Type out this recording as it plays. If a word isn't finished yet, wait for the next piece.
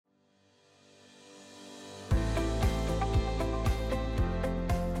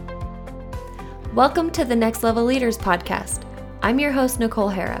Welcome to the Next Level Leaders podcast. I'm your host, Nicole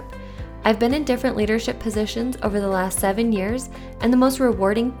Harrop. I've been in different leadership positions over the last 7 years, and the most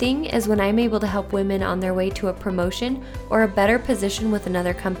rewarding thing is when I'm able to help women on their way to a promotion or a better position with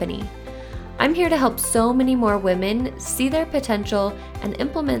another company. I'm here to help so many more women see their potential and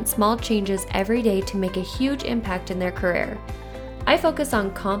implement small changes every day to make a huge impact in their career. I focus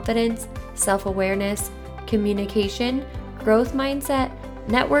on confidence, self-awareness, communication, growth mindset,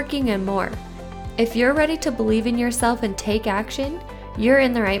 networking, and more. If you're ready to believe in yourself and take action, you're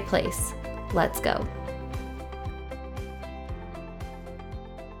in the right place. Let's go.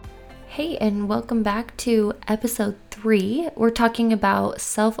 Hey, and welcome back to episode 3. We're talking about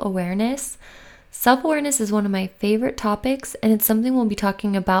self-awareness. Self-awareness is one of my favorite topics, and it's something we'll be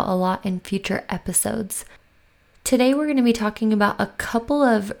talking about a lot in future episodes. Today, we're going to be talking about a couple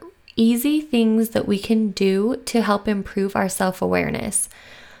of easy things that we can do to help improve our self-awareness.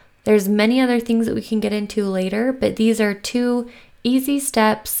 There's many other things that we can get into later, but these are 2 easy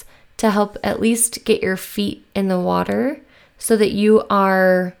steps to help at least get your feet in the water so that you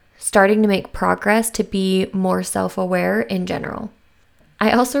are starting to make progress to be more self-aware in general. I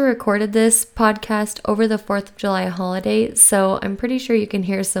also recorded this podcast over the 4th of July holiday, so I'm pretty sure you can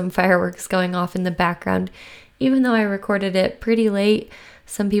hear some fireworks going off in the background. Even though I recorded it pretty late,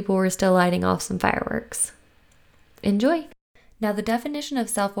 some people were still lighting off some fireworks. Enjoy! Now, the definition of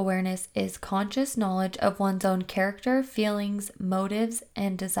self-awareness is conscious knowledge of one's own character, feelings, motives,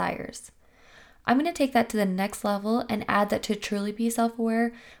 and desires. I'm going to take that to the next level and add that to truly be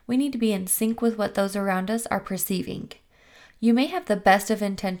self-aware, we need to be in sync with what those around us are perceiving. You may have the best of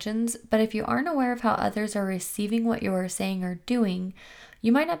intentions, but if you aren't aware of how others are receiving what you are saying or doing,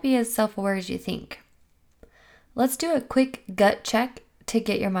 you might not be as self-aware as you think. Let's do a quick gut check to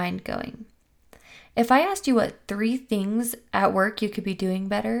get your mind going. If I asked you what 3 things at work you could be doing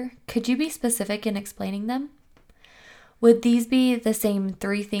better, could you be specific in explaining them? Would these be the same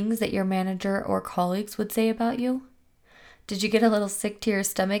 3 things that your manager or colleagues would say about you? Did you get a little sick to your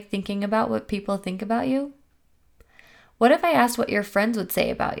stomach thinking about what people think about you? What if I asked what your friends would say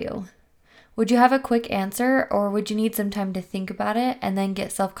about you? Would you have a quick answer, or would you need some time to think about it and then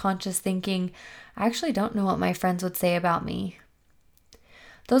get self-conscious thinking, I actually don't know what my friends would say about me?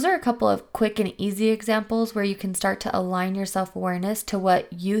 Those are a couple of quick and easy examples where you can start to align your self-awareness to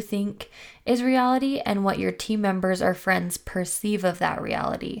what you think is reality and what your team members or friends perceive of that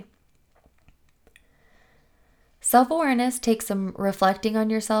reality. Self-awareness takes some reflecting on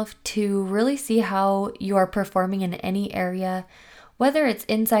yourself to really see how you are performing in any area, whether it's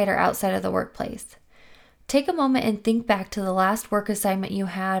inside or outside of the workplace. Take a moment and think back to the last work assignment you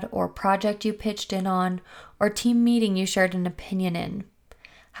had, or project you pitched in on, or team meeting you shared an opinion in.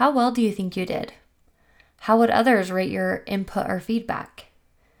 How well do you think you did? How would others rate your input or feedback?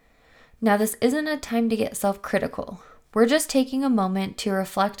 Now, this isn't a time to get self-critical. We're just taking a moment to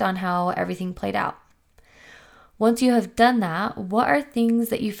reflect on how everything played out. Once you have done that, what are things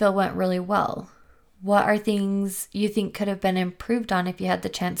that you feel went really well? What are things you think could have been improved on if you had the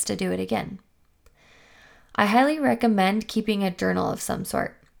chance to do it again? I highly recommend keeping a journal of some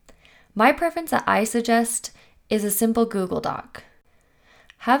sort. My preference that I suggest is a simple Google Doc.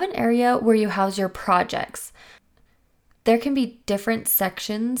 Have an area where you house your projects. There can be different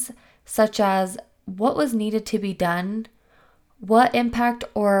sections, such as what was needed to be done, what impact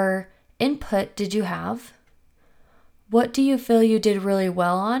or input did you have, what do you feel you did really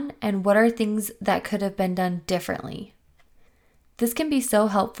well on, and what are things that could have been done differently. This can be so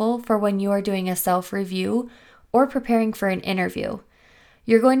helpful for when you are doing a self-review or preparing for an interview.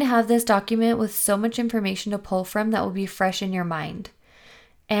 You're going to have this document with so much information to pull from that will be fresh in your mind.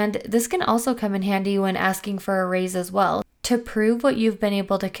 And this can also come in handy when asking for a raise as well, to prove what you've been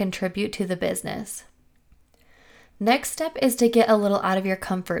able to contribute to the business. Next step is to get a little out of your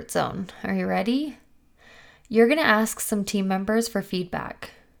comfort zone. Are you ready? You're going to ask some team members for feedback.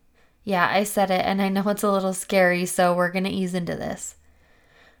 Yeah, I said it, and I know it's a little scary, so we're going to ease into this.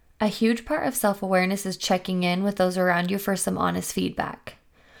 A huge part of self-awareness is checking in with those around you for some honest feedback.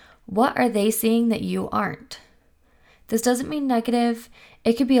 What are they seeing that you aren't? This doesn't mean negative.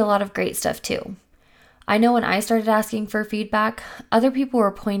 It could be a lot of great stuff too. I know when I started asking for feedback, other people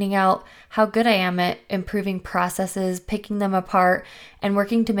were pointing out how good I am at improving processes, picking them apart, and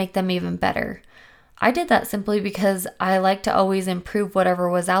working to make them even better. I did that simply because I like to always improve whatever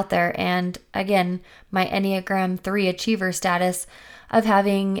was out there, and again, my Enneagram 3 achiever status of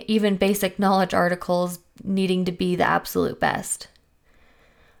having even basic knowledge articles needing to be the absolute best.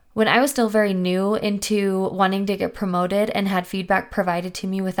 When I was still very new into wanting to get promoted and had feedback provided to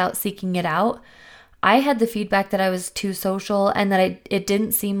me without seeking it out, I had the feedback that I was too social and that it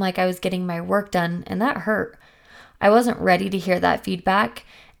didn't seem like I was getting my work done, and that hurt. I wasn't ready to hear that feedback,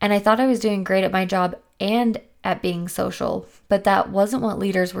 and I thought I was doing great at my job and at being social, but that wasn't what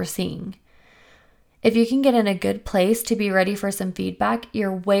leaders were seeing. If you can get in a good place to be ready for some feedback,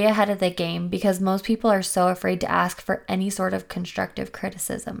 you're way ahead of the game because most people are so afraid to ask for any sort of constructive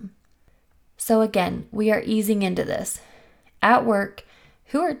criticism. So again, we are easing into this. At work,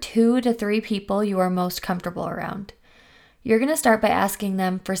 who are 2 to 3 people you are most comfortable around? You're going to start by asking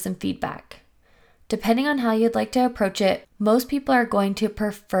them for some feedback. Depending on how you'd like to approach it, most people are going to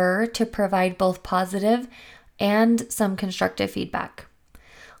prefer to provide both positive and some constructive feedback.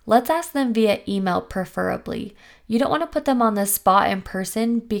 Let's ask them via email preferably. You don't want to put them on the spot in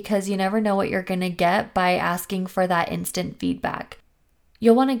person because you never know what you're going to get by asking for that instant feedback.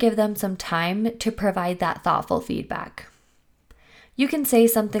 You'll want to give them some time to provide that thoughtful feedback. You can say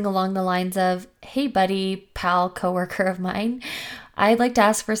something along the lines of, "Hey buddy, pal, coworker of mine, I'd like to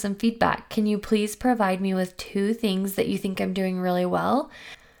ask for some feedback. Can you please provide me with 2 things that you think I'm doing really well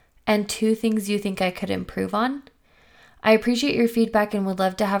and 2 things you think I could improve on? I appreciate your feedback and would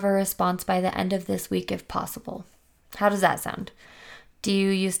love to have a response by the end of this week if possible." How does that sound? Do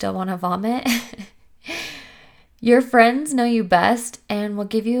you still want to vomit? Your friends know you best and will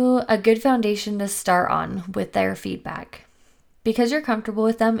give you a good foundation to start on with their feedback. Because you're comfortable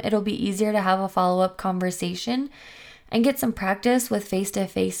with them, it'll be easier to have a follow-up conversation and get some practice with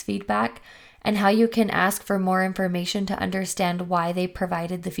face-to-face feedback and how you can ask for more information to understand why they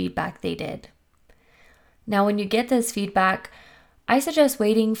provided the feedback they did. Now, when you get this feedback, I suggest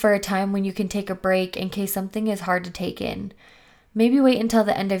waiting for a time when you can take a break in case something is hard to take in. Maybe wait until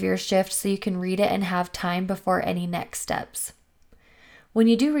the end of your shift so you can read it and have time before any next steps. When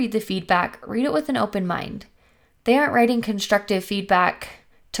you do read the feedback, read it with an open mind. They aren't writing constructive feedback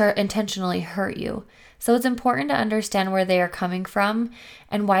to intentionally hurt you, so it's important to understand where they are coming from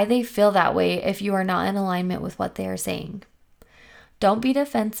and why they feel that way if you are not in alignment with what they are saying. Don't be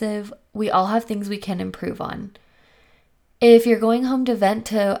defensive. We all have things we can improve on. If you're going home to vent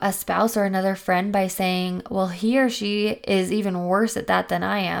to a spouse or another friend by saying, "Well, he or she is even worse at that than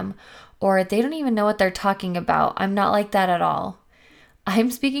I am," or "They don't even know what they're talking about. I'm not like that at all."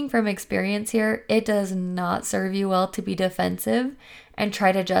 I'm speaking from experience here. It does not serve you well to be defensive and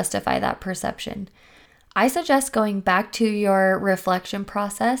try to justify that perception. I suggest going back to your reflection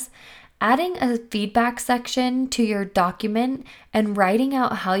process, adding a feedback section to your document, and writing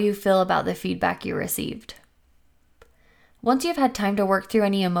out how you feel about the feedback you received. Once you've had time to work through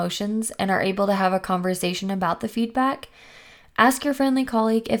any emotions and are able to have a conversation about the feedback, ask your friendly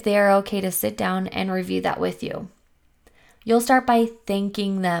colleague if they are okay to sit down and review that with you. You'll start by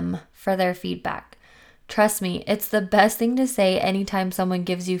thanking them for their feedback. Trust me, it's the best thing to say anytime someone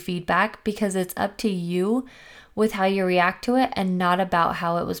gives you feedback because it's up to you with how you react to it and not about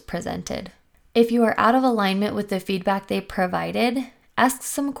how it was presented. If you are out of alignment with the feedback they provided, ask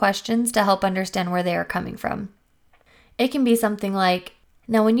some questions to help understand where they are coming from. It can be something like,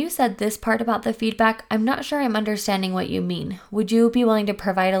 "Now, when you said this part about the feedback, I'm not sure I'm understanding what you mean. Would you be willing to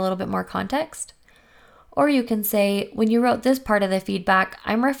provide a little bit more context?" Or you can say, "When you wrote this part of the feedback,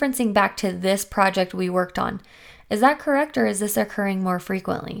 I'm referencing back to this project we worked on. Is that correct, or is this occurring more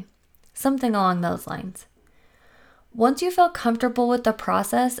frequently?" Something along those lines. Once you feel comfortable with the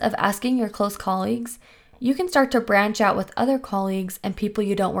process of asking your close colleagues, you can start to branch out with other colleagues and people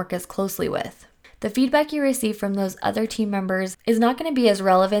you don't work as closely with. The feedback you receive from those other team members is not going to be as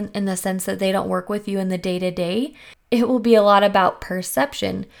relevant in the sense that they don't work with you in the day-to-day. It will be a lot about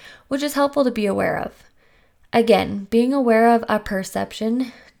perception, which is helpful to be aware of. Again, being aware of a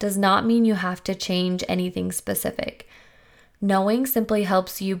perception does not mean you have to change anything specific. Knowing simply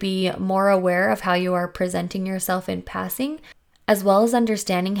helps you be more aware of how you are presenting yourself in passing, as well as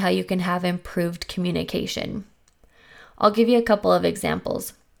understanding how you can have improved communication. I'll give you a couple of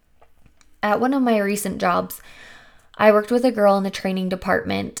examples. At one of my recent jobs, I worked with a girl in the training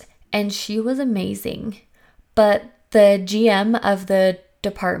department, and she was amazing. But the GM of the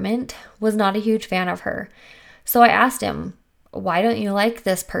department was not a huge fan of her. So I asked him, "Why don't you like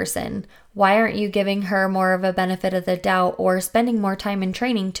this person? Why aren't you giving her more of a benefit of the doubt or spending more time in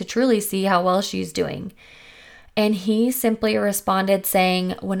training to truly see how well she's doing?" And he simply responded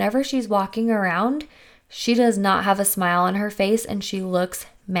saying, "Whenever she's walking around, she does not have a smile on her face and she looks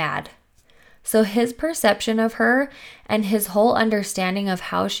mad." So his perception of her and his whole understanding of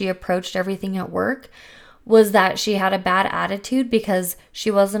how she approached everything at work was that she had a bad attitude because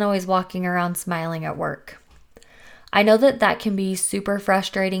she wasn't always walking around smiling at work. I know that that can be super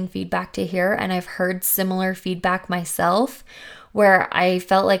frustrating feedback to hear, and I've heard similar feedback myself where I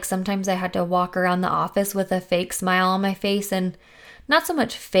felt like sometimes I had to walk around the office with a fake smile on my face, and not so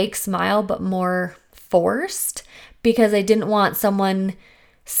much fake smile, but more forced, because I didn't want someone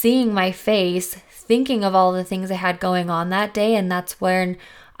seeing my face, thinking of all the things I had going on that day. And that's when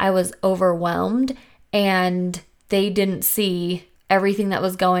I was overwhelmed and they didn't see everything that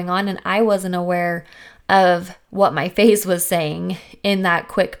was going on. And I wasn't aware of what my face was saying in that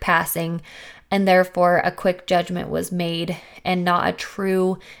quick passing. And therefore, a quick judgment was made and not a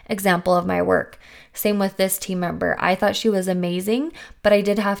true example of my work. Same with this team member. I thought she was amazing, but I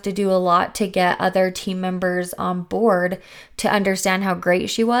did have to do a lot to get other team members on board to understand how great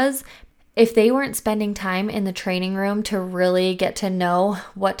she was. If they weren't spending time in the training room to really get to know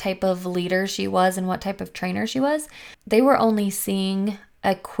what type of leader she was and what type of trainer she was, they were only seeing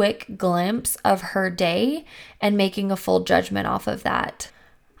a quick glimpse of her day and making a full judgment off of that.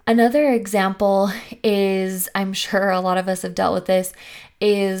 Another example is, I'm sure a lot of us have dealt with this,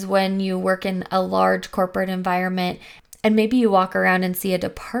 is when you work in a large corporate environment and maybe you walk around and see a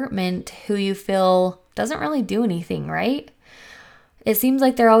department who you feel doesn't really do anything, right? It seems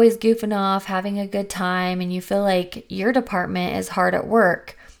like they're always goofing off, having a good time, and you feel like your department is hard at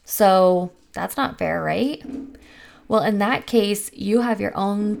work. So that's not fair, right? Well, in that case, you have your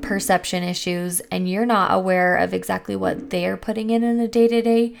own perception issues and you're not aware of exactly what they're putting in a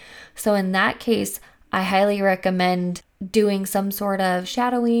day-to-day. So in that case, I highly recommend doing some sort of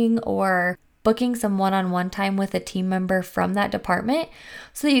shadowing or booking some one-on-one time with a team member from that department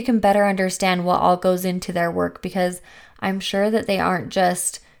so that you can better understand what all goes into their work, because I'm sure that they aren't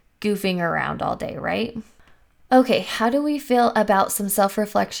just goofing around all day, right? Okay, how do we feel about some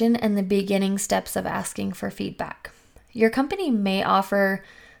self-reflection and the beginning steps of asking for feedback? Your company may offer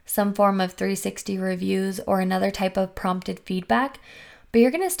some form of 360 reviews or another type of prompted feedback, but you're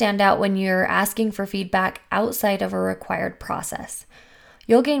going to stand out when you're asking for feedback outside of a required process.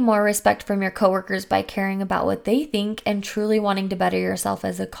 You'll gain more respect from your coworkers by caring about what they think and truly wanting to better yourself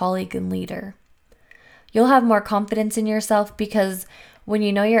as a colleague and leader. You'll have more confidence in yourself because when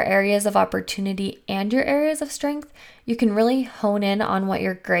you know your areas of opportunity and your areas of strength, you can really hone in on what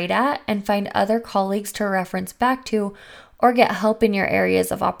you're great at and find other colleagues to reference back to or get help in your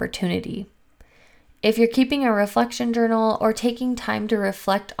areas of opportunity. If you're keeping a reflection journal or taking time to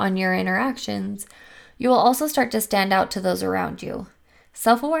reflect on your interactions, you will also start to stand out to those around you.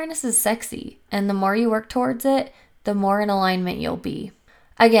 Self-awareness is sexy, and the more you work towards it, the more in alignment you'll be.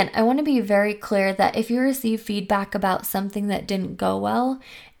 Again, I want to be very clear that if you receive feedback about something that didn't go well,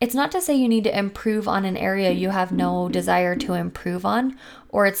 it's not to say you need to improve on an area you have no desire to improve on,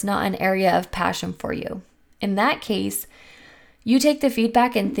 or it's not an area of passion for you. In that case, you take the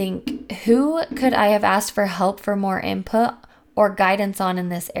feedback and think, who could I have asked for help for more input or guidance on in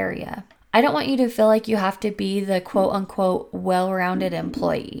this area? I don't want you to feel like you have to be the quote unquote well-rounded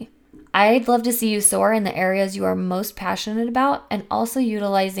employee. I'd love to see you soar in the areas you are most passionate about and also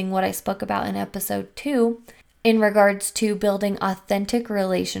utilizing what I spoke about in episode 2 in regards to building authentic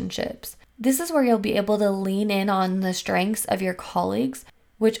relationships. This is where you'll be able to lean in on the strengths of your colleagues,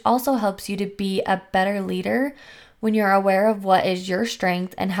 which also helps you to be a better leader when you're aware of what is your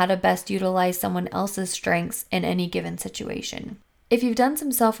strength and how to best utilize someone else's strengths in any given situation. If you've done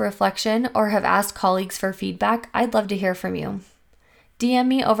some self-reflection or have asked colleagues for feedback, I'd love to hear from you. DM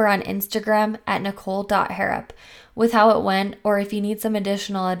me over on Instagram at nicole.harrop with how it went, or if you need some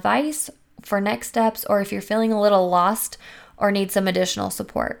additional advice for next steps, or if you're feeling a little lost or need some additional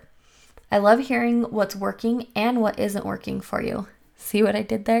support. I love hearing what's working and what isn't working for you. See what I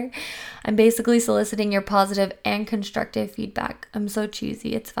did there? I'm basically soliciting your positive and constructive feedback. I'm so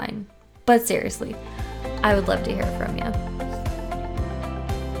cheesy, it's fine. But seriously, I would love to hear from you.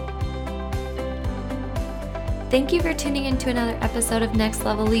 Thank you for tuning in to another episode of Next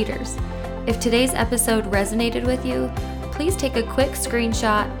Level Leaders. If today's episode resonated with you, please take a quick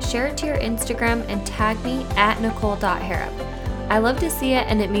screenshot, share it to your Instagram, and tag me at nicole.harrop. I love to see it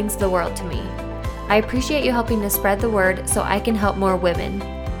and it means the world to me. I appreciate you helping to spread the word so I can help more women.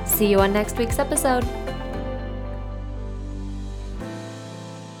 See you on next week's episode.